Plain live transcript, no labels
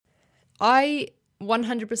I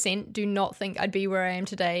 100% do not think I'd be where I am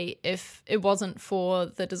today if it wasn't for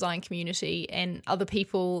the design community and other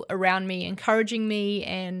people around me encouraging me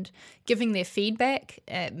and giving their feedback,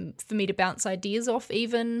 for me to bounce ideas off,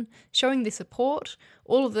 even showing their support.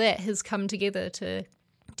 All of that has come together to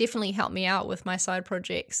definitely help me out with my side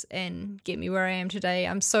projects and get me where I am today.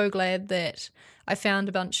 I'm so glad that I found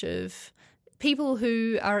a bunch of people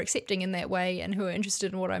who are accepting in that way and who are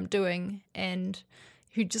interested in what I'm doing and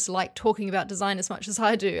who just like talking about design as much as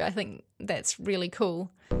I do. I think that's really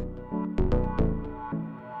cool.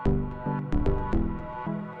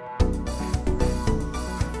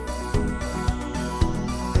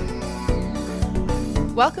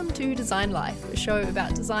 Welcome to Design Life, a show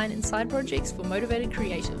about design and side projects for motivated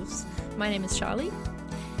creatives. My name is Charlie.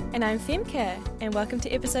 And I'm Femke, and welcome to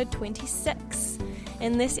episode 26.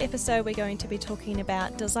 In this episode, we're going to be talking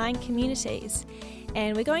about design communities.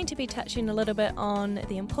 And we're going to be touching a little bit on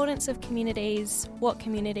the importance of communities, what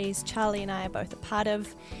communities Charlie and I are both a part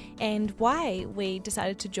of, and why we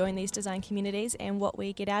decided to join these design communities and what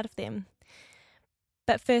we get out of them.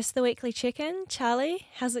 But first, the weekly check-in. Charlie,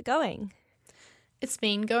 how's it going? It's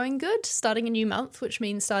been going good, starting a new month, which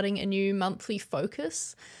means starting a new monthly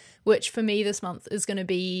focus, which for me this month is going to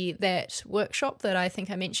be that workshop that I think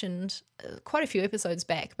I mentioned quite a few episodes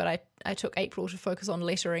back, but I took April to focus on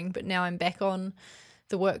lettering, but now I'm back on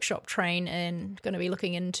the workshop train and going to be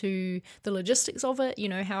looking into the logistics of it,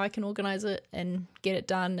 how I can organize it and get it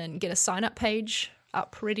done and get a sign-up page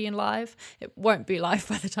up, ready and live. It won't be live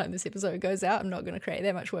by the time this episode goes out. I'm not going to create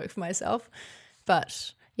that much work for myself,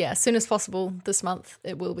 but yeah, as soon as possible this month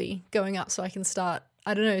it will be going up so I can start,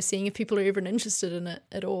 seeing if people are even interested in it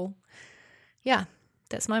at all. Yeah,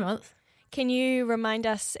 that's my month. Can you remind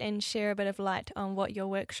us and share a bit of light on what your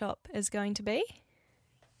workshop is going to be?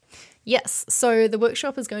 Yes, so the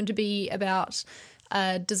workshop is going to be about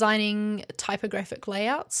designing typographic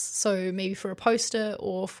layouts, so maybe for a poster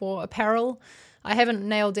or for apparel. I haven't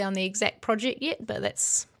nailed down the exact project yet, but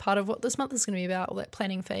that's part of what this month is going to be about, all that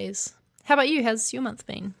planning phase. How about you? How's your month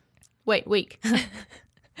been? Week.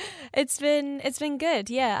 It's been good.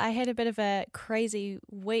 Yeah, I had a bit of a crazy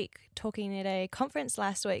week talking at a conference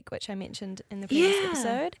last week, which I mentioned in the previous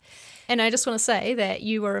episode. And I just want to say that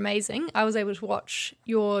you were amazing. I was able to watch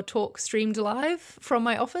your talk streamed live from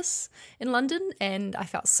my office in London, and I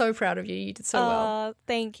felt so proud of you. You did so well. Oh,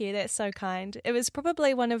 thank you. That's so kind. It was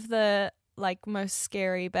probably one of the most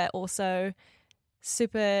scary, but also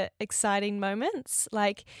super exciting moments.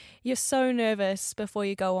 You're so nervous before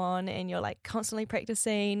you go on and you're constantly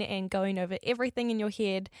practicing and going over everything in your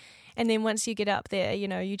head, and then once you get up there,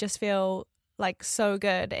 you just feel so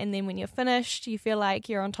good, and then when you're finished you feel like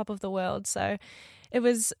you're on top of the world. So it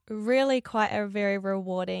was really quite a very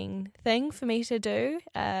rewarding thing for me to do.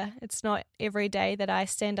 It's not every day that I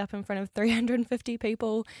stand up in front of 350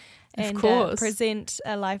 people and present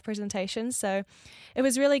a live presentation. So it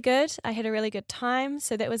was really good. I had a really good time.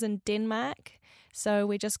 So that was in Denmark. So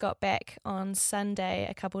we just got back on Sunday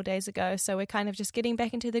a couple of days ago. So we're kind of just getting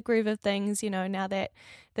back into the groove of things, now that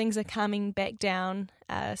things are calming back down.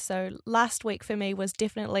 So last week for me was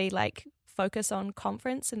definitely focus on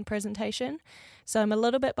conference and presentation. So I'm a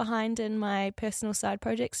little bit behind in my personal side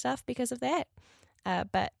project stuff because of that.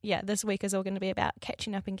 But yeah, this week is all going to be about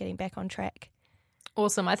catching up and getting back on track.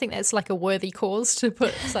 Awesome. I think that's a worthy cause to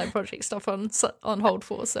put side project stuff on hold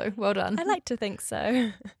for. So well done. I like to think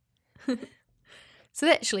so. So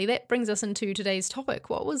actually, that brings us into today's topic.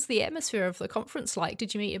 What was the atmosphere of the conference like?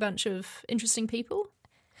 Did you meet a bunch of interesting people?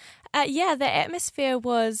 Yeah, the atmosphere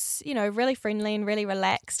was, really friendly and really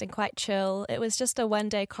relaxed and quite chill. It was just a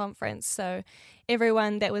one-day conference, so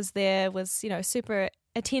everyone that was there was, super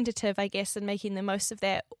attentive, I guess, and making the most of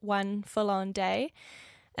that one full-on day.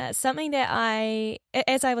 Something that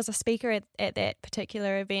as I was a speaker at that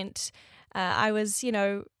particular event, I was,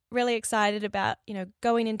 really excited about,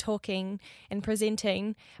 going and talking and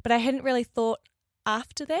presenting, but I hadn't really thought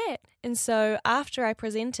after that. And so after I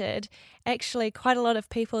presented, actually quite a lot of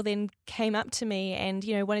people then came up to me and,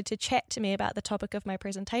 wanted to chat to me about the topic of my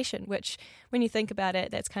presentation, which when you think about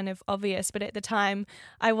it, that's kind of obvious. But at the time,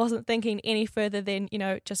 I wasn't thinking any further than,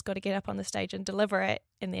 just got to get up on the stage and deliver it,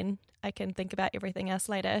 and then I can think about everything else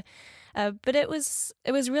later. But it was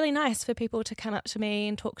really nice for people to come up to me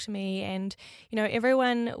and talk to me, and,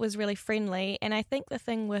 everyone was really friendly. And I think the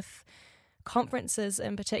thing with conferences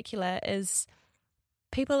in particular is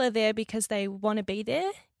people are there because they want to be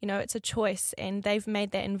there. It's a choice, and they've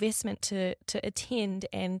made that investment to attend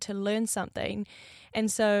and to learn something.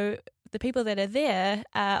 And so the people that are there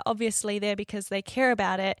are obviously there because they care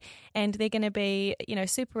about it, and they're going to be,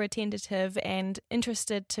 super attentive and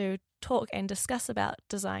interested to talk and discuss about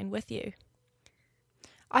design with you.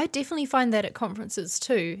 I definitely find that at conferences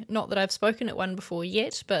too. Not that I've spoken at one before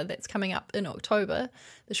yet, but that's coming up in October,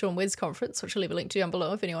 the Sean Wes conference, which I'll leave a link to down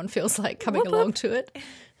below if anyone feels like coming along to it.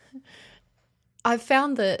 I've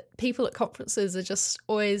found that people at conferences are just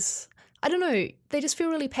always, I don't know, they just feel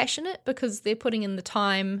really passionate because they're putting in the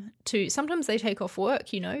time to, sometimes they take off work,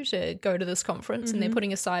 to go to this conference, and they're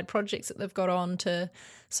putting aside projects that they've got on to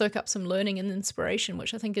soak up some learning and inspiration,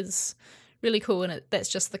 which I think is really cool. And that's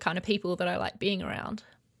just the kind of people that I like being around.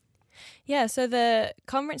 Yeah, so the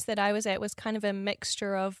conference that I was at was kind of a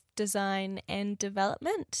mixture of design and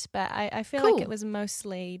development, but I feel like it was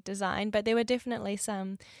mostly design, but there were definitely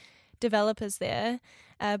some developers there.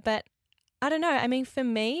 But I don't know, I mean, for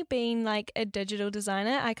me, being like a digital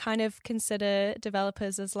designer, I kind of consider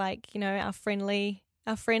developers as like, our friendly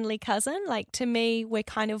cousin. Like, to me, we're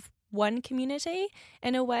kind of one community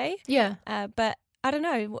in a way. Yeah. But I don't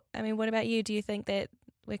know, I mean, what about you? Do you think that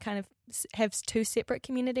we kind of have two separate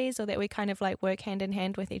communities, or that we kind of like work hand in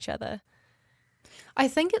hand with each other? I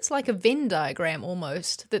think it's like a Venn diagram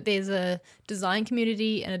almost, that there's a design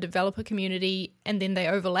community and a developer community, and then they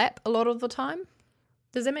overlap a lot of the time.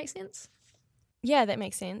 Does that make sense? Yeah, that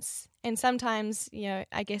makes sense. And sometimes,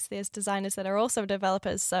 I guess there's designers that are also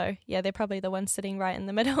developers, so yeah, they're probably the ones sitting right in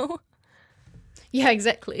the middle. Yeah,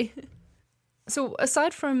 exactly. So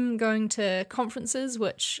aside from going to conferences,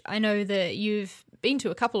 which I know that you've been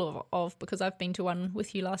to a couple of because I've been to one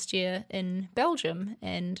with you last year in Belgium,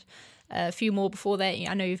 and a few more before that.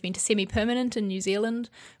 I know you've been to Semi-Permanent in New Zealand.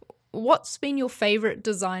 What's been your favourite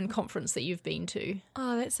design conference that you've been to?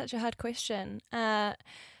 Oh, that's such a hard question. I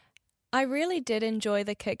really did enjoy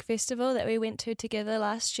the Kick Festival that we went to together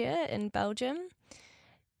last year in Belgium,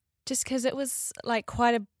 just because it was like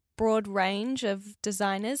quite a broad range of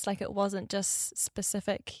designers. Like, it wasn't just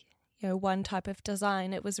specific, one type of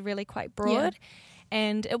design. It was really quite broad. Yeah.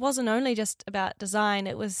 And it wasn't only just about design,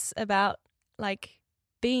 it was about like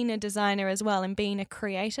being a designer as well and being a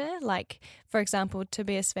creator. Like, for example,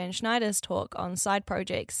 Tobias van Schneider's talk on side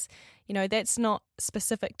projects, that's not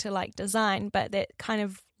specific to like design, but that kind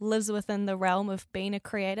of lives within the realm of being a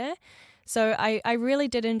creator. So I really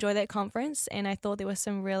did enjoy that conference, and I thought there were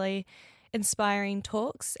some really inspiring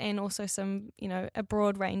talks, and also some, a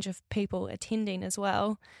broad range of people attending as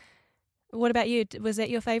well. What about you? Was that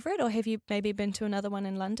your favourite, or have you maybe been to another one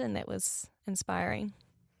in London that was inspiring?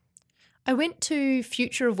 I went to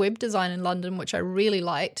Future of Web Design in London, which I really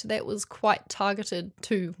liked. That was quite targeted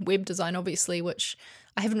to web design, obviously, which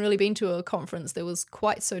I haven't really been to a conference that was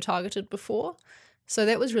quite so targeted before. So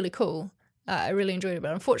that was really cool. I really enjoyed it,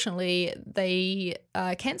 but unfortunately they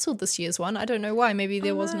cancelled this year's one. I don't know why. Maybe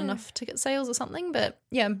there wasn't enough ticket sales or something, but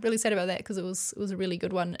yeah, I'm really sad about that because it was a really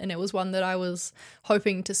good one, and it was one that I was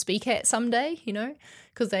hoping to speak at someday,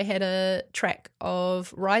 because they had a track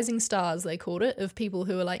of rising stars, they called it, of people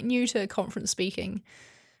who are like new to conference speaking,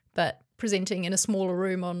 but presenting in a smaller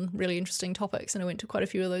room on really interesting topics, and I went to quite a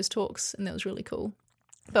few of those talks, and that was really cool.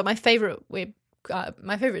 But my favourite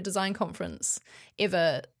design conference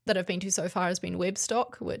ever that I've been to so far has been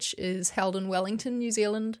Webstock, which is held in Wellington, New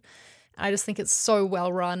Zealand. I just think it's so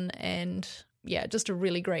well run, and yeah, just a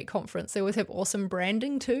really great conference. They always have awesome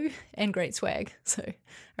branding too, and great swag. So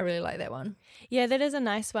I really like that one. Yeah, that is a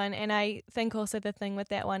nice one. And I think also the thing with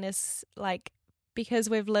that one is like, because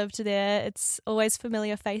we've lived there, it's always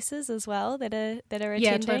familiar faces as well that are attending.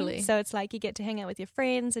 Yeah, totally. So it's like you get to hang out with your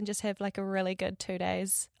friends and just have like a really good 2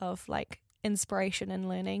 days of like inspiration and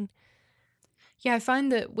learning. Yeah, I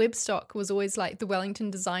find that Webstock was always like the Wellington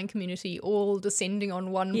design community all descending on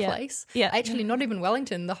one place. Yeah. Actually, not even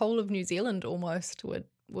Wellington, the whole of New Zealand almost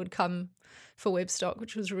would come for Webstock,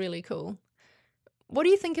 which was really cool. What do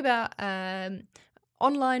you think about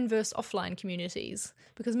online versus offline communities?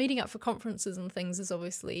 Because meeting up for conferences and things is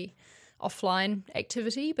obviously offline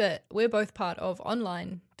activity, but we're both part of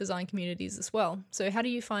online design communities as well. So how do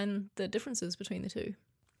you find the differences between the two?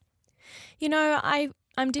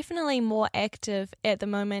 I'm definitely more active at the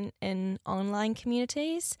moment in online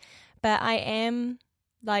communities, but I am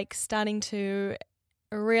like starting to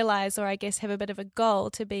realize, or I guess have a bit of a goal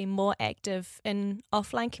to be more active in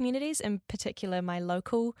offline communities, in particular my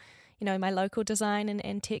local design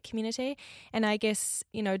and tech community. And I guess,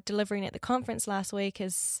 delivering at the conference last week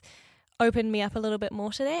has opened me up a little bit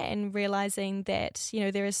more to that, and realizing that,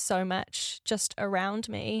 there is so much just around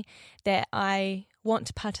me that I want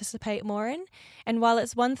to participate more in. And while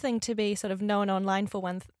it's one thing to be sort of known online for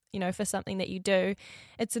for something that you do,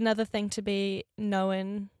 it's another thing to be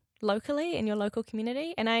known locally in your local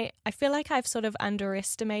community. And I feel like I've sort of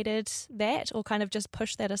underestimated that, or kind of just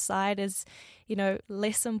pushed that aside as,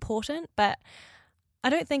 less important. But I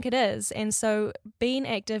don't think it is. And so being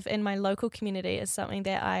active in my local community is something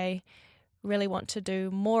that I really want to do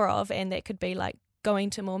more of, and that could be like going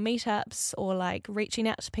to more meetups or like reaching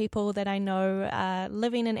out to people that I know are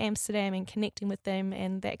living in Amsterdam and connecting with them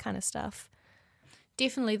and that kind of stuff.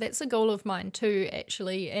 Definitely, that's a goal of mine too,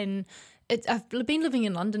 actually. And I've been living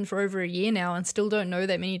in London for over a year now and still don't know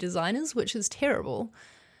that many designers, which is terrible.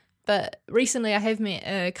 But recently I have met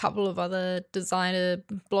a couple of other designer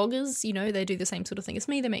bloggers. You know, they do the same sort of thing as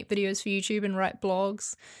me. They make videos for YouTube and write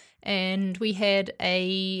blogs. And we had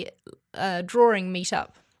a drawing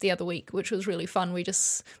meetup the other week, which was really fun. We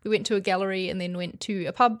went to a gallery and then went to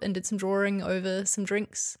a pub and did some drawing over some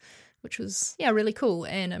drinks, which was, really cool.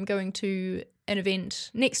 And I'm going to an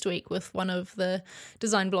event next week with one of the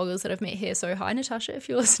design bloggers that I've met here. So hi, Natasha, if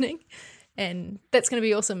you're listening. And that's going to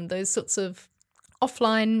be awesome. Those sorts of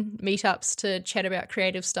offline meetups to chat about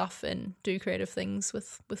creative stuff and do creative things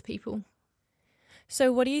with people.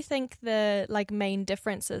 So what do you think the main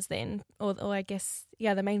differences then, or I guess,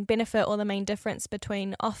 the main benefit or the main difference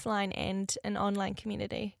between offline and an online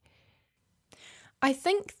community? I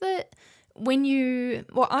think that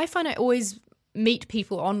I find I always meet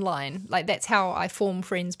people online. Like, that's how I form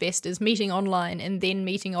friends best, is meeting online and then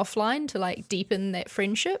meeting offline to deepen that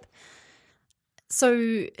friendship.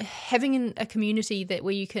 So having a community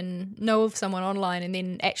where you can know of someone online and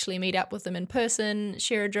then actually meet up with them in person,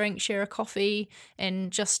 share a drink, share a coffee,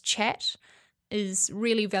 and just chat is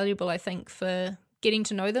really valuable, I think, for getting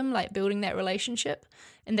to know them, building that relationship.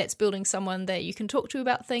 And that's building someone that you can talk to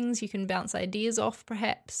about things, you can bounce ideas off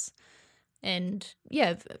perhaps, and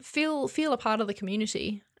feel a part of the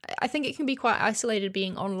community. I think it can be quite isolated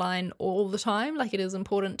being online all the time. It is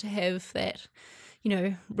important to have that,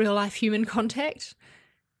 real life human contact,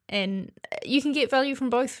 and you can get value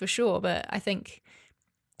from both for sure, but I think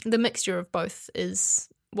the mixture of both is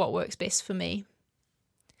what works best for me.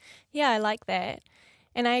 Yeah, I like that.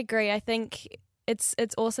 And I agree. I think it's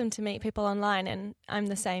awesome to meet people online, and I'm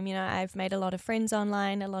the same. I've made a lot of friends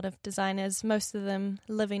online, a lot of designers, most of them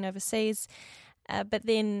living overseas, but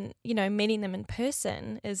then, meeting them in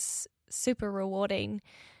person is super rewarding.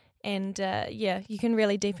 And you can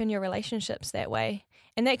really deepen your relationships that way.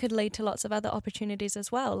 And that could lead to lots of other opportunities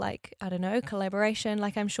as well, collaboration.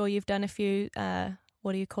 I'm sure you've done a few,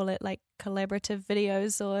 what do you call it, collaborative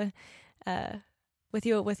videos or with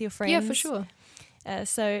your friends. Yeah, for sure.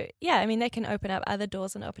 That can open up other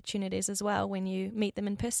doors and opportunities as well when you meet them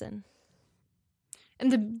in person.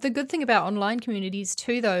 And the good thing about online communities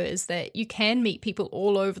too, though, is that you can meet people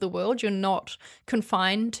all over the world. You're not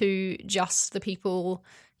confined to just the people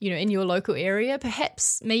in your local area.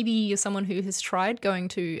 Perhaps maybe you're someone who has tried going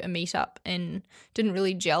to a meetup and didn't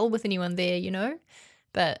really gel with anyone there,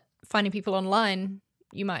 but finding people online,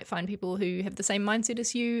 you might find people who have the same mindset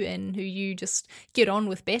as you and who you just get on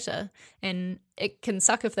with better. And it can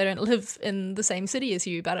suck if they don't live in the same city as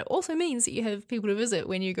you, but it also means that you have people to visit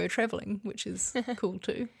when you go traveling, which is cool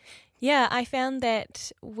too. Yeah, I found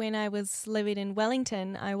that when I was living in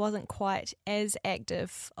Wellington, I wasn't quite as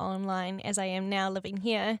active online as I am now living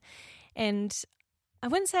here. And I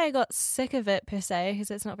wouldn't say I got sick of it per se, because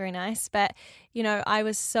it's not very nice, but, I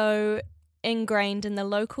was so ingrained in the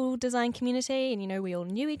local design community, and we all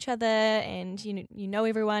knew each other, and you know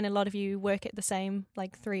everyone. A lot of you work at the same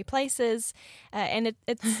 3 places, and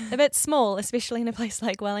it's a bit small, especially in a place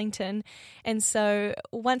like Wellington. And so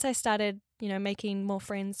once I started making more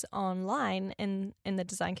friends online in the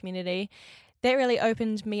design community, that really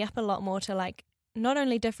opened me up a lot more to not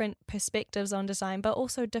only different perspectives on design, but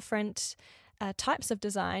also different types of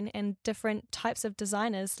design and different types of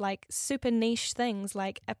designers, super niche things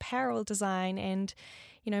like apparel design and,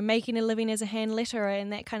 making a living as a hand letterer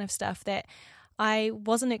and that kind of stuff that I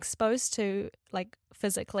wasn't exposed to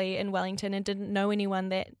physically in Wellington and didn't know anyone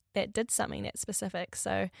that did something that specific.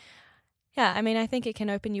 So yeah, I think it can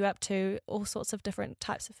open you up to all sorts of different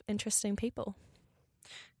types of interesting people.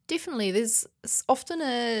 Definitely. There's often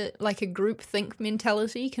a group think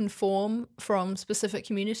mentality can form from specific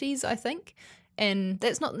communities, I think. And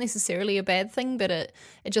that's not necessarily a bad thing, but it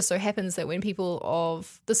just so happens that when people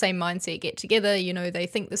of the same mindset get together, they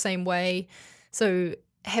think the same way. So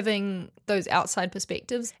having those outside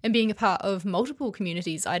perspectives and being a part of multiple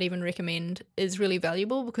communities, I'd even recommend, is really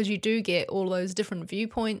valuable, because you do get all those different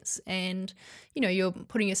viewpoints and, you're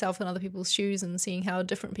putting yourself in other people's shoes and seeing how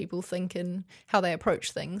different people think and how they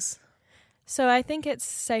approach things. So I think it's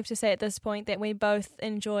safe to say at this point that we both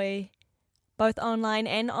enjoy both online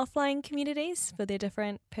and offline communities for their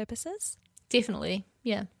different purposes. Definitely,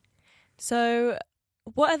 yeah. So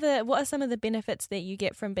what are some of the benefits that you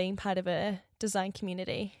get from being part of a design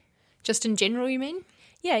community? Just in general, you mean?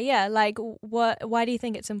 Yeah. Like, why do you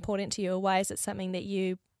think it's important to you, or why is it something that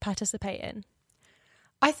you participate in?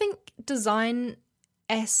 I think design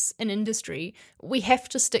as an industry, we have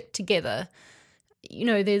to stick together.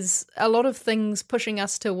 There's a lot of things pushing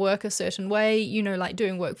us to work a certain way, like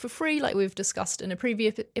doing work for free, like we've discussed in a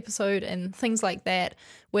previous episode, and things like that,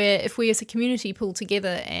 where if we as a community pull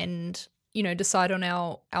together and, decide on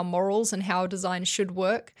our morals and how design should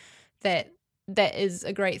work, that is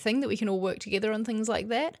a great thing, that we can all work together on things like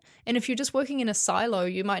that. And if you're just working in a silo,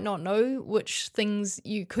 you might not know which things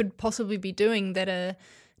you could possibly be doing that are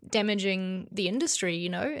damaging the industry,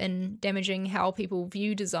 and damaging how people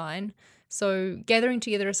view design. So gathering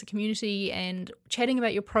together as a community and chatting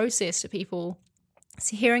about your process to people,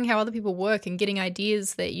 hearing how other people work and getting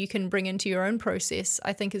ideas that you can bring into your own process,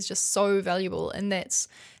 I think is just so valuable. And that's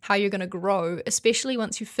how you're going to grow, especially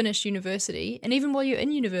once you've finished university, and even while you're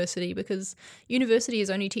in university, because university is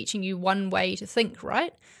only teaching you one way to think,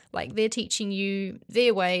 right? Like they're teaching you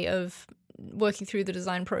their way of working through the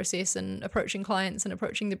design process and approaching clients and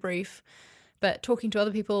approaching the brief. But talking to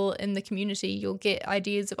other people in the community, you'll get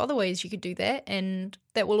ideas of other ways you could do that, and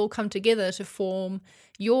that will all come together to form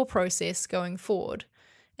your process going forward.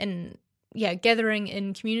 And yeah, gathering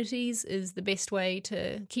in communities is the best way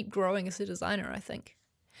to keep growing as a designer, I think.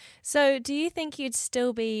 So do you think you'd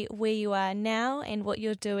still be where you are now and what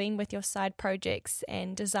you're doing with your side projects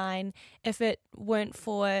and design if it weren't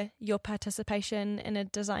for your participation in a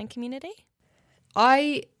design community?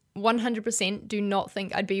 I 100% do not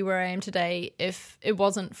think I'd be where I am today if it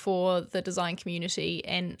wasn't for the design community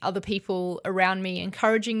and other people around me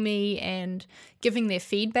encouraging me and giving their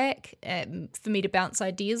feedback, for me to bounce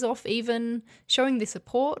ideas off, even showing their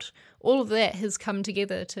support. All of that has come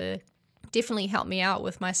together to definitely help me out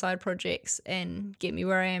with my side projects and get me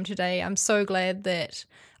where I am today. I'm so glad that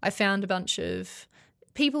I found a bunch of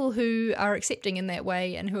people who are accepting in that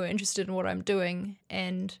way and who are interested in what I'm doing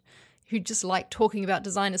and who just like talking about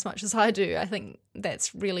design as much as I do. I think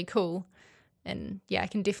that's really cool. And yeah, I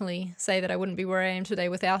can definitely say that I wouldn't be where I am today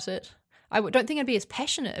without it. I don't think I'd be as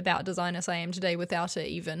passionate about design as I am today without it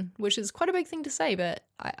even, which is quite a big thing to say, but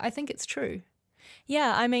I think it's true.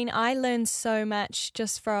 Yeah, I mean, I learned so much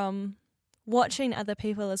just from watching other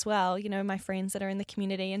people as well, my friends that are in the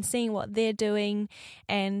community, and seeing what they're doing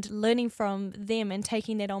and learning from them and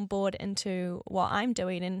taking that on board into what I'm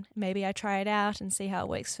doing, and maybe I try it out and see how it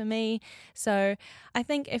works for me. So I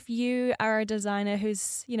think if you are a designer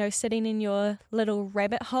who's, sitting in your little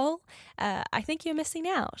rabbit hole, I think you're missing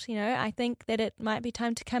out. I think that it might be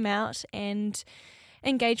time to come out and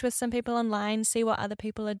engage with some people online, see what other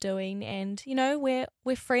people are doing, and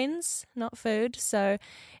we're friends, not food. So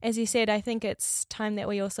as you said, I think it's time that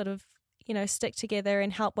we all sort of stick together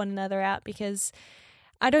and help one another out, because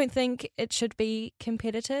I don't think it should be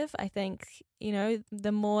competitive. I think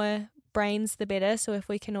the more brains the better. So if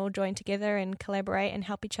we can all join together and collaborate and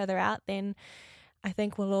help each other out, then I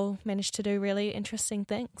think we'll all manage to do really interesting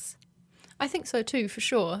things. I think so too, for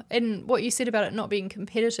sure. And what you said about it not being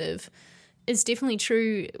competitive is definitely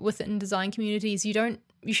true within design communities.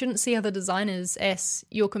 You shouldn't see other designers as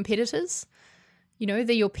your competitors.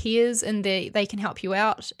 They're your peers and they can help you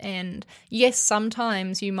out. And yes,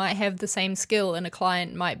 sometimes you might have the same skill and a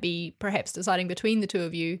client might be perhaps deciding between the two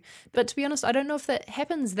of you. But to be honest, I don't know if that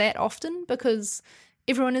happens that often, because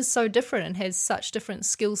everyone is so different and has such different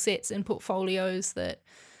skill sets and portfolios that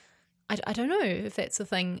I don't know if that's a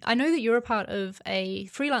thing. I know that you're a part of a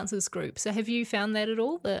freelancers group. So have you found that at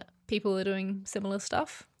all, that people are doing similar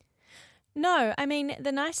stuff? No, I mean,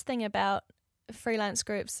 the nice thing about freelance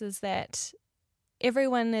groups is that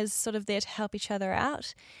everyone is sort of there to help each other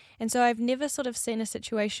out. And so I've never sort of seen a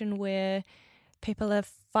situation where people are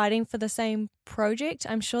fighting for the same project.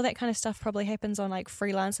 I'm sure that kind of stuff probably happens on like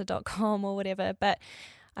freelancer.com or whatever, but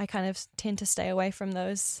I kind of tend to stay away from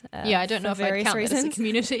those. I don't know if I'd count that as a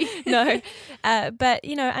community. No, but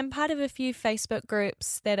I'm part of a few Facebook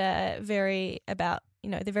groups that are very about,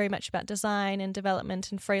 they're very much about design and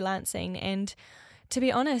development and freelancing. And to be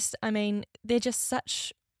honest, I mean, they're just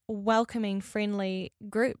such welcoming, friendly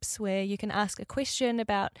groups where you can ask a question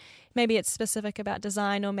about, maybe it's specific about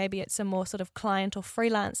design, or maybe it's a more sort of client or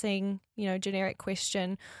freelancing, generic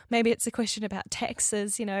question. Maybe it's a question about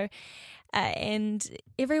taxes, and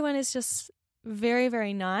everyone is just very,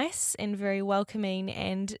 very nice and very welcoming,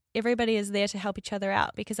 and everybody is there to help each other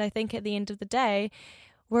out, because I think at the end of the day,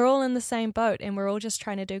 we're all in the same boat and we're all just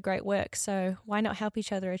trying to do great work. So why not help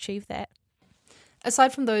each other achieve that?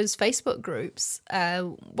 Aside from those Facebook groups,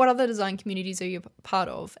 what other design communities are you part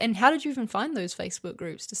of? And how did you even find those Facebook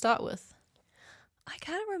groups to start with? I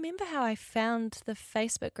can't remember how I found the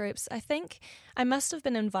Facebook groups. I think I must have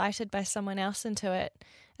been invited by someone else into it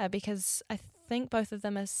because I think both of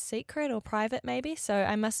them are secret or private maybe. So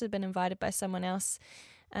I must have been invited by someone else.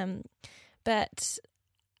 But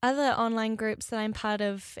other online groups that I'm part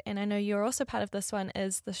of, and I know you're also part of this one,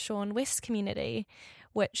 is the Sean West community,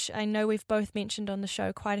 which I know we've both mentioned on the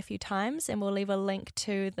show quite a few times, and we'll leave a link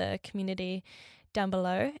to the community down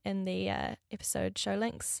below in the episode show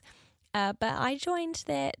links. But I joined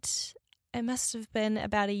that, it must have been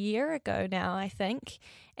about a year ago now, I think,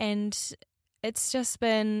 and it's just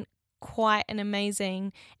been quite an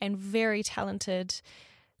amazing and very talented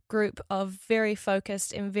group of very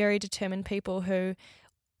focused and very determined people who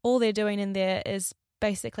all they're doing in there is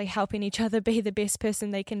basically helping each other be the best person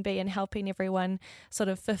they can be and helping everyone sort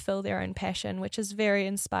of fulfill their own passion, which is very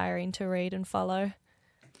inspiring to read and follow.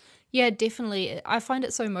 Yeah, definitely. I find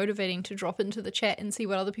it so motivating to drop into the chat and see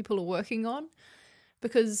what other people are working on,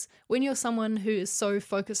 because when you're someone who is so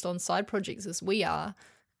focused on side projects as we are,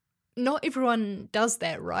 not everyone does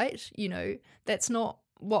that, right? You know, that's not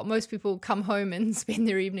what most people come home and spend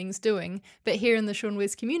their evenings doing. But here in the Sean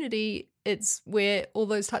West community, it's where all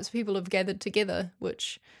those types of people have gathered together,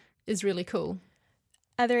 which is really cool.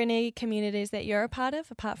 Are there any communities that you're a part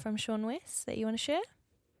of, apart from Sean West, that you want to share?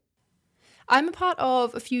 I'm a part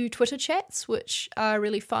of a few Twitter chats, which are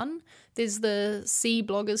really fun. There's the C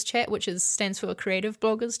Bloggers chat, which stands for Creative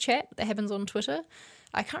Bloggers chat, that happens on Twitter.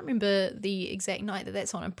 I can't remember the exact night that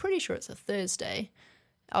that's on. I'm pretty sure it's a Thursday.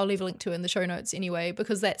 I'll leave a link to it in the show notes anyway,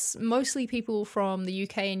 because that's mostly people from the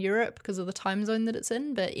UK and Europe because of the time zone that it's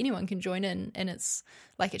in, but anyone can join in, and it's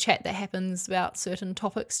like a chat that happens about certain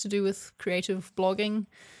topics to do with creative blogging,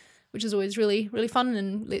 which is always really, really fun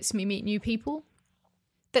and lets me meet new people.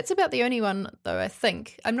 That's about the only one, though, I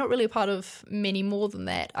think. I'm not really a part of many more than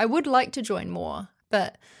that. I would like to join more,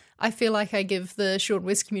 but I feel like I give the Sean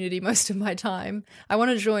West community most of my time. I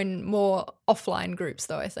want to join more offline groups,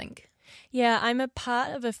 though, I think. Yeah, I'm a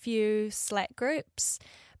part of a few Slack groups,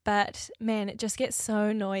 but man, it just gets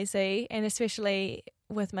so noisy, and especially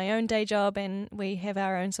with my own day job, and we have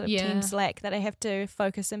our own sort of team Slack that I have to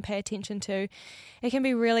focus and pay attention to. It can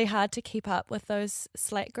be really hard to keep up with those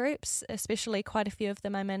Slack groups, especially quite a few of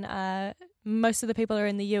them I'm in. Most of the people are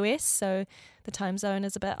in the US, so the time zone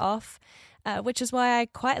is a bit off, which is why I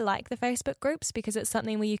quite like the Facebook groups, because it's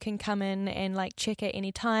something where you can come in and like check at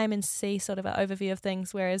any time and see sort of an overview of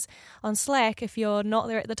things, whereas on Slack, if you're not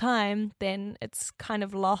there at the time, then it's kind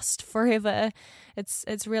of lost forever.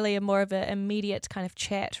 It's really more of an immediate kind of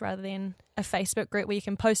chat rather than a Facebook group where you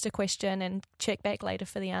can post a question and check back later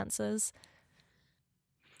for the answers.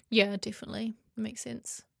 Yeah, definitely. Makes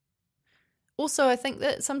sense. Also, I think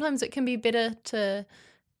that sometimes it can be better to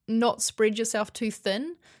not spread yourself too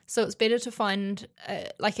thin. So it's better to find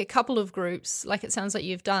like a couple of groups, like it sounds like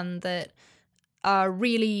you've done, that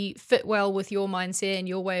really fit well with your mindset and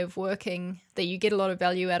your way of working, that you get a lot of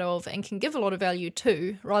value out of and can give a lot of value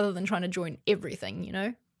to, rather than trying to join everything, you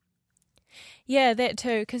know? Yeah, that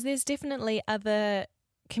too, because there's definitely other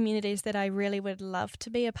communities that I really would love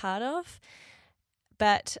to be a part of.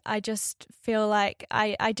 But I just feel like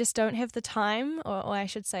I just don't have the time, or I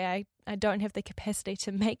should say I don't have the capacity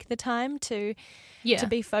to make the time to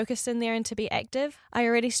be focused in there and to be active. I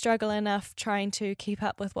already struggle enough trying to keep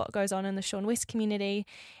up with what goes on in the Sean West community,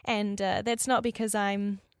 and that's not because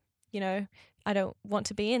I don't want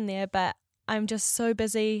to be in there, but I'm just so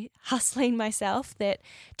busy hustling myself that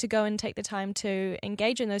to go and take the time to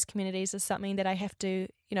engage in those communities is something that I have to,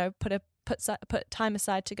 put time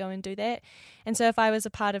aside to go and do that. And so if I was a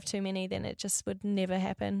part of too many, then it just would never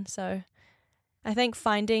happen. So I think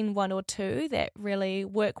finding one or two that really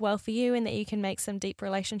work well for you and that you can make some deep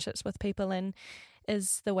relationships with people in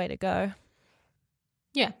is the way to go.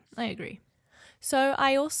 Yeah, I agree. So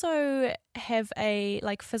I also have a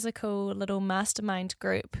physical little mastermind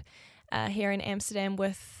group here in Amsterdam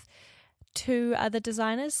with 2 other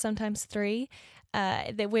designers, sometimes 3,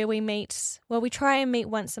 where we meet. Well, we try and meet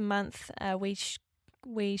once a month.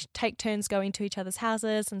 We take turns going to each other's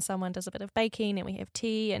houses, and someone does a bit of baking, and we have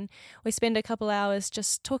tea, and we spend a couple hours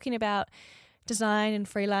just talking about design and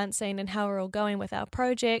freelancing and how we're all going with our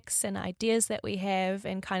projects and ideas that we have,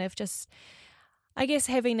 and kind of just, I guess,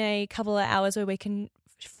 having a couple of hours where we can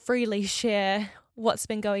freely share what's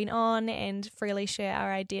been going on and freely share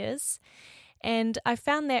our ideas. And I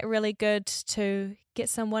found that really good to get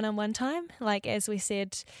some one-on-one time. Like, as we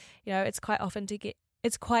said, it's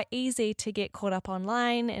quite easy to get caught up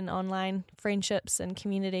online and online friendships and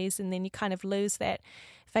communities, and then you kind of lose that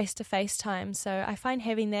face-to-face time. So I find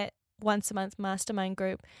having that once a month mastermind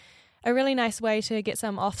group a really nice way to get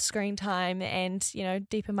some off-screen time and,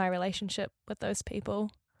 deepen my relationship with those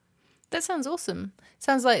people. That sounds awesome.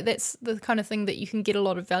 Sounds like that's the kind of thing that you can get a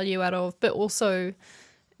lot of value out of, but also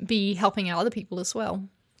be helping out other people as well.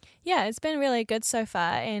 Yeah, it's been really good so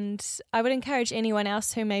far, and I would encourage anyone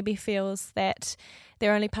else who maybe feels that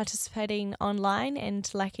they're only participating online and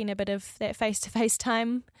lacking a bit of that face-to-face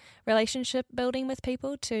time relationship building with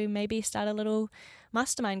people to maybe start a little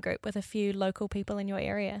mastermind group with a few local people in your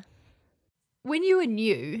area. When you were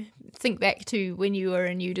new, think back to when you were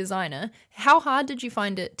a new designer, how hard did you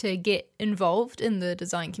find it to get involved in the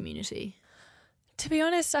design community? To be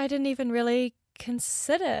honest, I didn't even really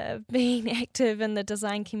consider being active in the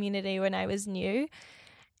design community when I was new,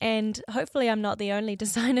 and hopefully I'm not the only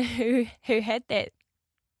designer who had that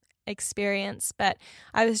experience, but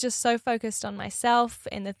I was just so focused on myself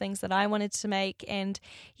and the things that I wanted to make. And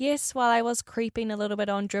yes, while I was creeping a little bit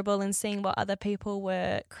on Dribbble and seeing what other people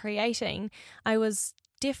were creating, I was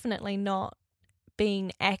definitely not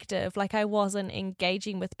being active. Like, I wasn't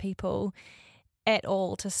engaging with people at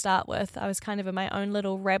all to start with. I was kind of in my own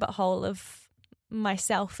little rabbit hole of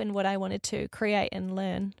myself and what I wanted to create and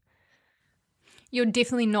learn. You're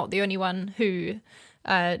definitely not the only one who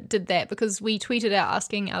did that, because we tweeted out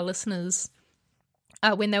asking our listeners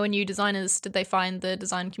when they were new designers, did they find the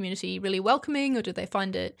design community really welcoming, or did they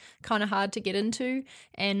find it kind of hard to get into?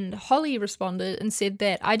 And Holly responded and said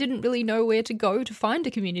that I didn't really know where to go to find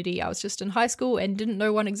a community. I was just in high school and didn't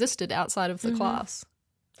know one existed outside of the class.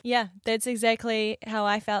 Yeah, that's exactly how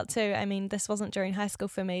I felt too. I mean, this wasn't during high school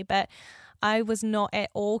for me, but I was not at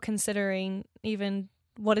all considering even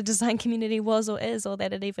what a design community was or is, or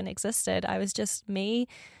that it even existed. I was just me,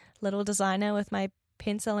 little designer with my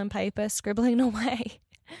pencil and paper scribbling away.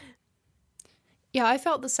 Yeah, I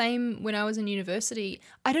felt the same when I was in university.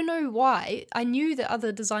 I don't know why. I knew that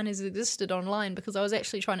other designers existed online because I was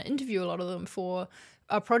actually trying to interview a lot of them for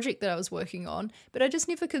a project that I was working on, but I just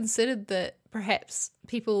never considered that perhaps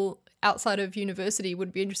people outside of university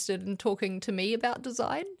would be interested in talking to me about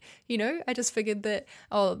design. I just figured that,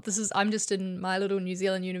 I'm just in my little New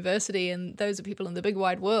Zealand university and those are people in the big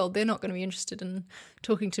wide world. They're not going to be interested in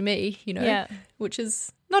talking to me, which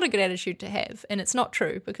is not a good attitude to have. And it's not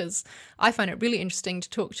true, because I find it really interesting to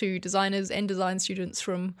talk to designers and design students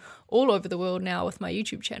from all over the world now with my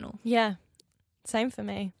YouTube channel. Yeah, same for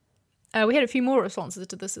me. We had a few more responses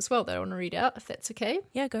to this as well that I want to read out, if that's okay.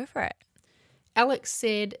 Yeah, go for it. Alex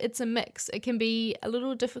said, it's a mix. It can be a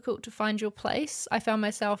little difficult to find your place. I found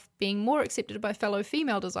myself being more accepted by fellow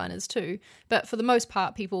female designers too, but for the most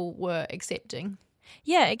part, people were accepting.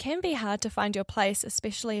 Yeah, it can be hard to find your place,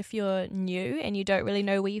 especially if you're new and you don't really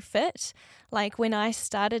know where you fit. Like, when I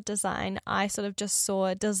started design, I sort of just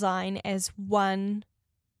saw design as one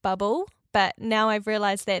bubble. But now I've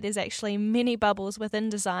realized that there's actually many bubbles within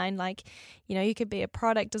design. Like, you could be a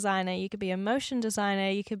product designer, you could be a motion designer,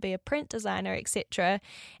 you could be a print designer, etc.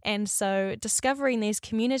 And so discovering these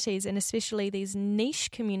communities, and especially these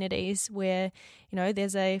niche communities where,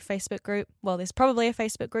 there's a Facebook group, well, there's probably a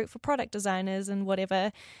Facebook group for product designers and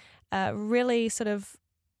whatever, really sort of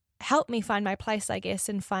helped me find my place, I guess,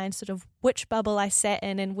 and find sort of which bubble I sat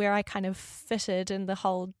in and where I kind of fitted in the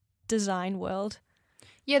whole design world.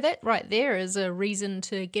 Yeah, that right there is a reason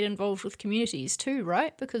to get involved with communities too,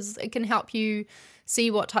 right? Because it can help you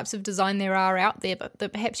see what types of design there are out there, but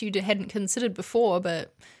that perhaps you hadn't considered before,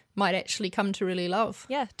 but might actually come to really love.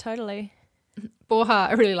 Yeah, totally. Borja,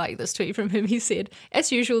 I really like this tweet from him. He said,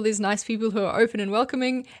 as usual, there's nice people who are open and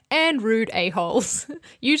welcoming, and rude a-holes.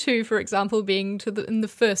 You two, for example, being in the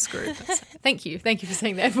first group. Thank you for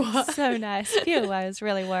saying that, Borja. So nice. Phew, I was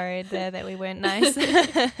really worried there that we weren't nice.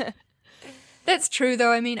 That's true,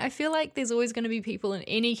 though. I mean, I feel like there's always going to be people in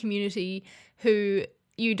any community who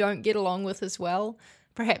you don't get along with as well.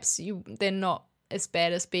 Perhaps they're not as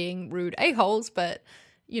bad as being rude a-holes, but,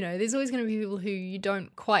 there's always going to be people who you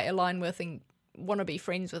don't quite align with and want to be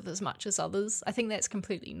friends with as much as others. I think that's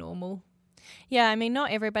completely normal. Yeah, I mean,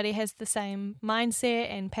 not everybody has the same mindset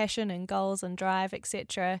and passion and goals and drive,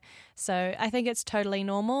 etc. So I think it's totally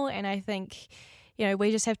normal, and I think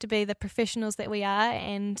we just have to be the professionals that we are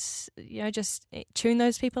and, just tune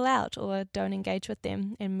those people out or don't engage with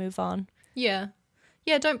them and move on. Yeah.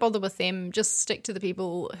 Yeah, don't bother with them. Just stick to the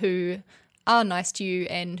people who are nice to you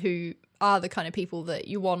and who are the kind of people that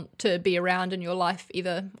you want to be around in your life,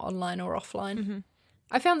 either online or offline. Mm-hmm.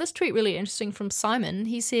 I found this tweet really interesting from Simon.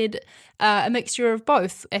 He said a mixture of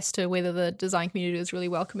both as to whether the design community is really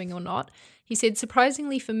welcoming or not. He said,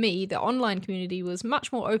 surprisingly for me, the online community was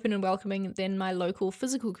much more open and welcoming than my local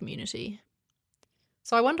physical community.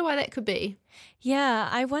 So I wonder why that could be. Yeah,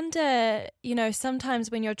 I wonder, sometimes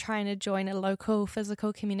when you're trying to join a local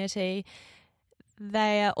physical community,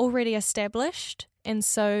 they are already established. And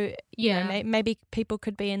so, maybe people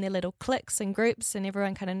could be in their little cliques and groups and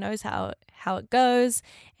everyone kind of knows how it goes.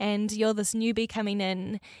 And you're this newbie coming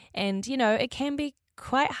in and, it can be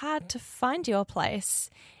quite hard to find your place.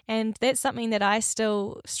 And that's something that I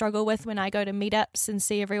still struggle with when I go to meetups and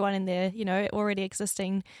see everyone in their, already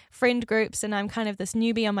existing friend groups. And I'm kind of this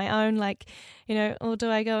newbie on my own, like, or do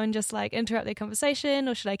I go and just like interrupt their conversation,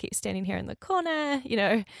 or should I keep standing here in the corner?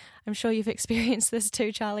 I'm sure you've experienced this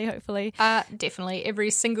too, Charlie, hopefully. Definitely. Every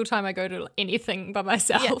single time I go to anything by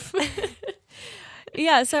myself. Yeah.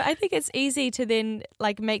 Yeah, so I think it's easy to then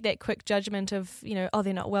like make that quick judgment of,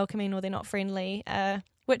 they're not welcoming or they're not friendly,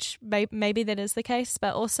 which maybe that is the case,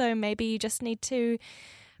 but also maybe you just need to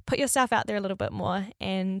put yourself out there a little bit more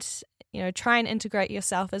and, try and integrate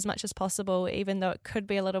yourself as much as possible, even though it could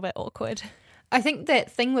be a little bit awkward. I think that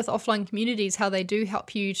thing with offline communities, how they do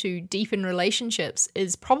help you to deepen relationships,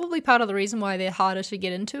 is probably part of the reason why they're harder to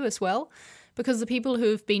get into as well. Because the people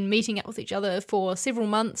who've been meeting up with each other for several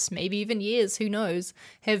months, maybe even years, who knows,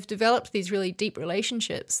 have developed these really deep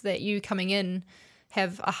relationships that you coming in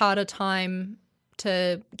have a harder time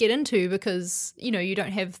to get into because, you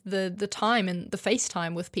don't have the time and the face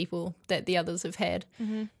time with people that the others have had.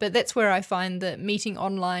 Mm-hmm. But that's where I find that meeting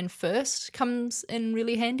online first comes in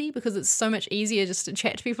really handy because it's so much easier just to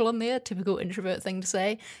chat to people on there, typical introvert thing to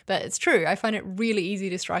say. But it's true. I find it really easy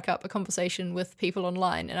to strike up a conversation with people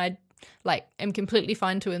online, and I am completely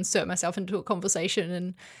fine to insert myself into a conversation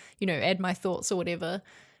and, add my thoughts or whatever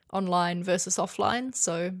online versus offline.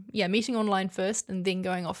 So yeah, meeting online first and then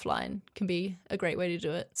going offline can be a great way to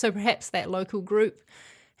do it. So perhaps that local group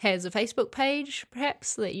has a Facebook page,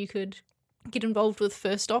 perhaps, that you could get involved with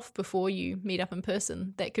first off before you meet up in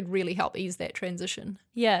person. That could really help ease that transition.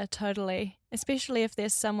 Yeah, totally. Especially if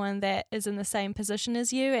there's someone that is in the same position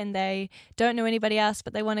as you and they don't know anybody else,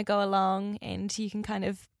 but they want to go along and you can kind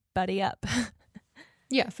of buddy up.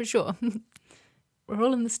 Yeah, for sure. We're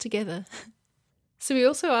all in this together. So we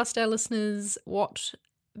also asked our listeners what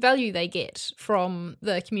value they get from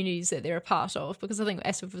the communities that they're a part of, because I think,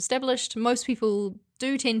 as we've established, most people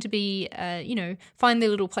do tend to be, find their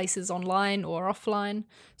little places online or offline.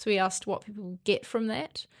 So we asked what people get from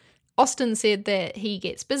that. Austin said that he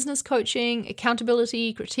gets business coaching,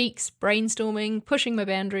 accountability, critiques, brainstorming, pushing my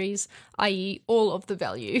boundaries, i.e. all of the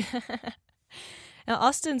value. Now,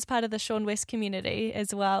 Austin's part of the Sean West community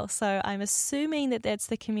as well, so I'm assuming that that's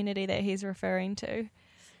the community that he's referring to.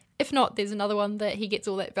 If not, there's another one that he gets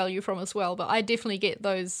all that value from as well, but I definitely get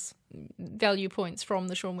those value points from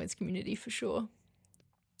the Sean West community for sure.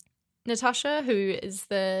 Natasha, who is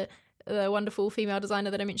the wonderful female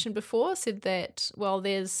designer that I mentioned before, said that, well,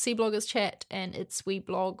 there's C-Bloggers Chat and It's We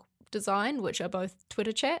Blog Design, which are both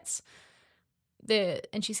Twitter chats.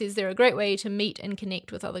 And she says they're a great way to meet and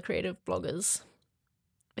connect with other creative bloggers.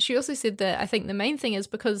 She also said that I think the main thing is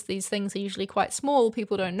because these things are usually quite small,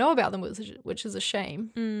 people don't know about them, which is a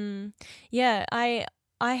shame. Yeah, I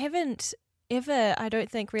haven't ever, I don't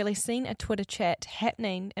think, really seen a Twitter chat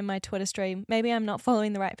happening in my Twitter stream. Maybe I'm not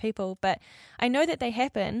following the right people, but I know that they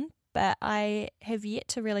happen, but I have yet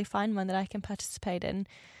to really find one that I can participate in.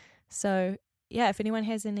 So, yeah, if anyone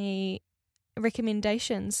has any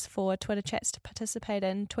recommendations for Twitter chats to participate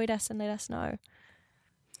in, tweet us and let us know.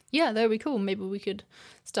 Yeah, that would be cool. Maybe we could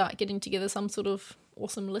start getting together some sort of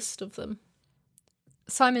awesome list of them.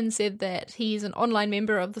 Simon said that he's an online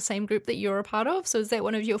member of the same group that you're a part of. So is that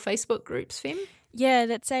one of your Facebook groups, Fem? Yeah,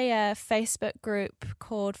 that's a Facebook group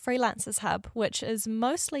called Freelancers Hub, which is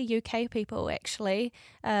mostly UK people actually,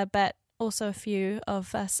 but also a few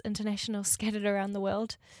of us internationals scattered around the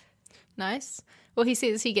world. Nice. Well, he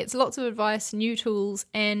says he gets lots of advice, new tools,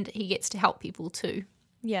 and he gets to help people too.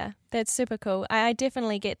 Yeah, that's super cool. I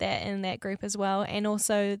definitely get that in that group as well. And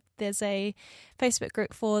also there's a Facebook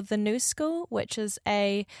group for The New School, which is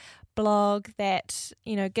a blog that,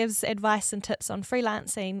 gives advice and tips on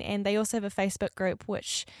freelancing. And they also have a Facebook group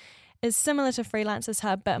which is similar to Freelancers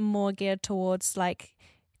Hub, but more geared towards like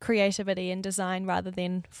creativity and design rather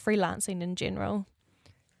than freelancing in general.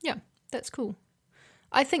 Yeah, that's cool.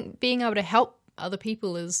 I think being able to help other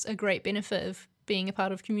people is a great benefit of being a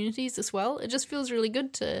part of communities as well. It just feels really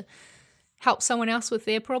good to help someone else with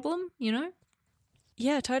their problem,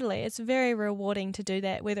 Yeah, totally. It's very rewarding to do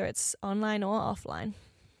that, whether it's online or offline.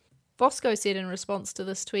 Bosco said in response to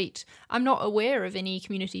this tweet, I'm not aware of any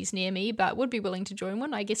communities near me, but would be willing to join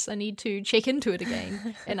one. I guess I need to check into it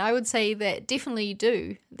again. And I would say that definitely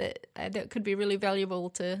do. That could be really valuable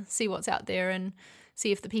to see what's out there and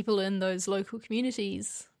see if the people in those local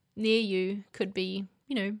communities near you could be,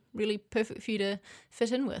 really perfect for you to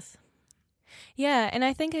fit in with. Yeah, and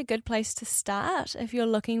I think a good place to start if you're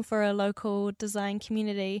looking for a local design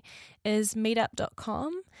community is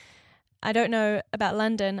meetup.com. I don't know about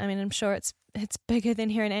London. I mean, I'm sure it's bigger than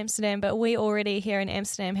here in Amsterdam, but we already here in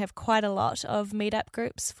Amsterdam have quite a lot of meetup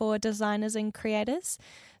groups for designers and creators.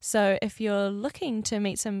 So if you're looking to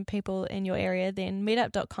meet some people in your area, then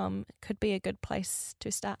meetup.com could be a good place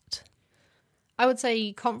to start. I would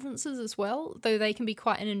say conferences as well, though they can be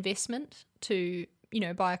quite an investment to,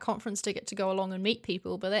 buy a conference ticket to go along and meet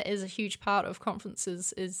people. But that is a huge part of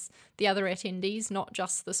conferences is the other attendees, not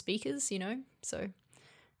just the speakers, So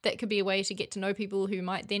that could be a way to get to know people who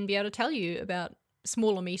might then be able to tell you about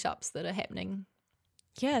smaller meetups that are happening.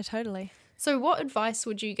 Yeah, totally. So what advice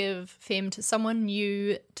would you give, Fem, to someone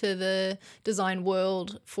new to the design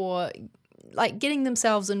world for getting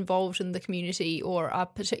themselves involved in the community or a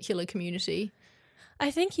particular community?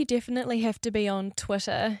 I think you definitely have to be on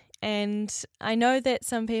Twitter. And I know that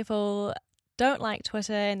some people don't like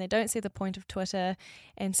Twitter and they don't see the point of Twitter,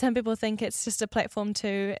 and some people think it's just a platform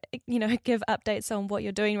to give updates on what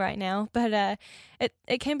you're doing right now, but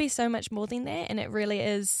it can be so much more than that, and it really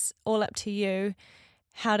is all up to you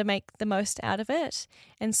how to make the most out of it.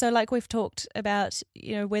 And so like we've talked about,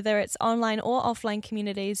 whether it's online or offline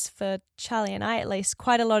communities, for Charlie and I at least,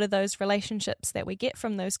 quite a lot of those relationships that we get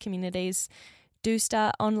from those communities do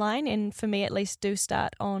start online, and for me at least do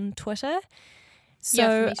start on Twitter. So yeah,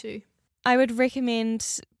 for me too. I would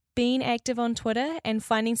recommend being active on Twitter and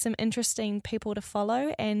finding some interesting people to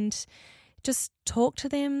follow and just talk to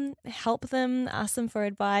them, help them, ask them for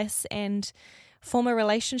advice, and form a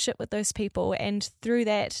relationship with those people. And through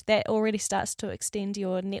that already starts to extend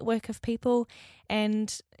your network of people,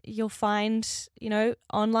 and you'll find,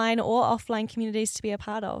 online or offline communities to be a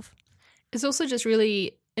part of. It's also just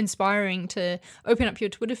really inspiring to open up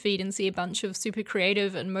your Twitter feed and see a bunch of super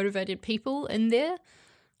creative and motivated people in there.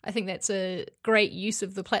 I think that's a great use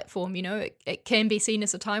of the platform. It can be seen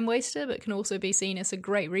as a time waster, but can also be seen as a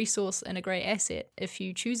great resource and a great asset if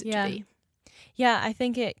you choose it to be. Yeah, I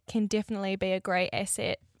think it can definitely be a great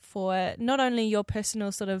asset for not only your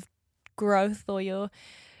personal sort of growth or your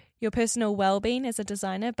personal well-being as a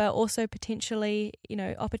designer, but also potentially,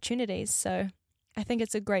 opportunities. So I think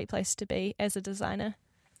it's a great place to be as a designer.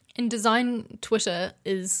 And design Twitter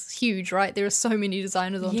is huge, right? There are so many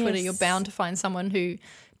designers on Twitter. You're bound to find someone who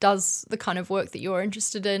does the kind of work that you're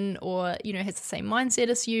interested in, or, has the same mindset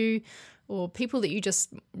as you, or people that you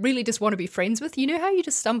just really just want to be friends with. You know how you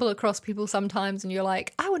just stumble across people sometimes and you're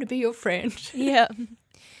like, I want to be your friend. Yeah.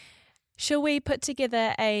 Shall we put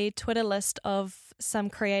together a Twitter list of some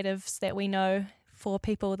creatives that we know for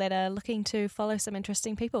people that are looking to follow some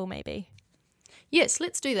interesting people maybe? Yes,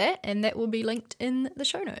 let's do that, and that will be linked in the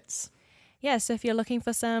show notes. Yeah, so if you're looking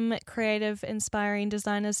for some creative, inspiring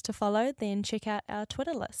designers to follow, then check out our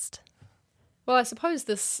Twitter list. Well, I suppose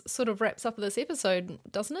this sort of wraps up this episode,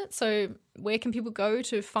 doesn't it? So where can people go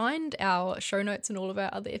to find our show notes and all of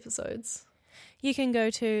our other episodes? You can go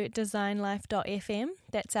to designlife.fm,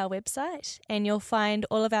 that's our website, and you'll find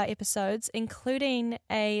all of our episodes, including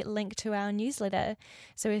a link to our newsletter.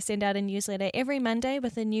 So we send out a newsletter every Monday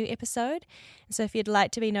with a new episode. So if you'd like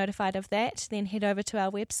to be notified of that, then head over to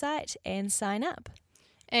our website and sign up.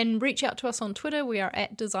 And reach out to us on Twitter. We are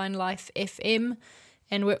at designlifefm,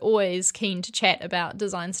 and we're always keen to chat about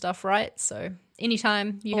design stuff, right? So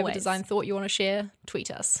anytime you have a design thought you want to share, tweet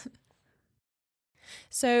us.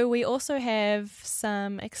 So we also have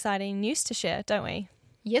some exciting news to share, don't we?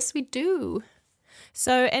 Yes, we do.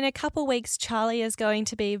 So in a couple weeks, Charlie is going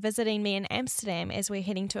to be visiting me in Amsterdam as we're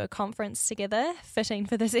heading to a conference together, fitting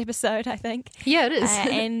for this episode, I think. Yeah, it is.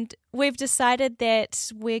 And we've decided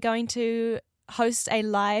that we're going to host a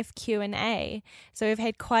live Q&A. So we've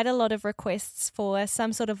had quite a lot of requests for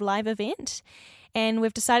some sort of live event, and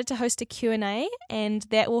we've decided to host a Q&A, and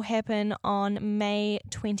that will happen on May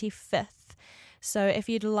 25th. So if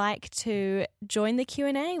you'd like to join the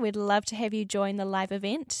Q&A, we'd love to have you join the live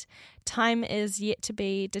event. Time is yet to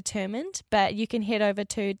be determined, but you can head over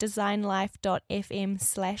to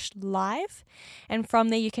designlife.fm/live, and from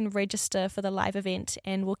there you can register for the live event,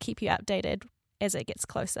 and we'll keep you updated as it gets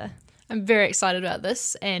closer. I'm very excited about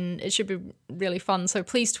this, and it should be really fun. So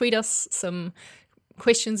please tweet us some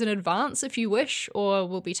questions in advance if you wish, or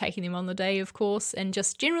we'll be taking them on the day, of course, and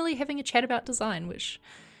just generally having a chat about design, which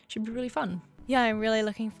should be really fun. Yeah, I'm really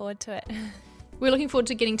looking forward to it. We're looking forward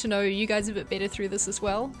to getting to know you guys a bit better through this as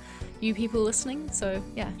well, you people listening. So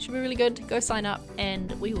yeah, should be really good. Go sign up,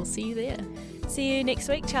 and we will see you there. See you next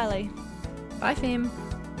week, Charlie. Bye, fam.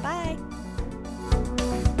 Bye.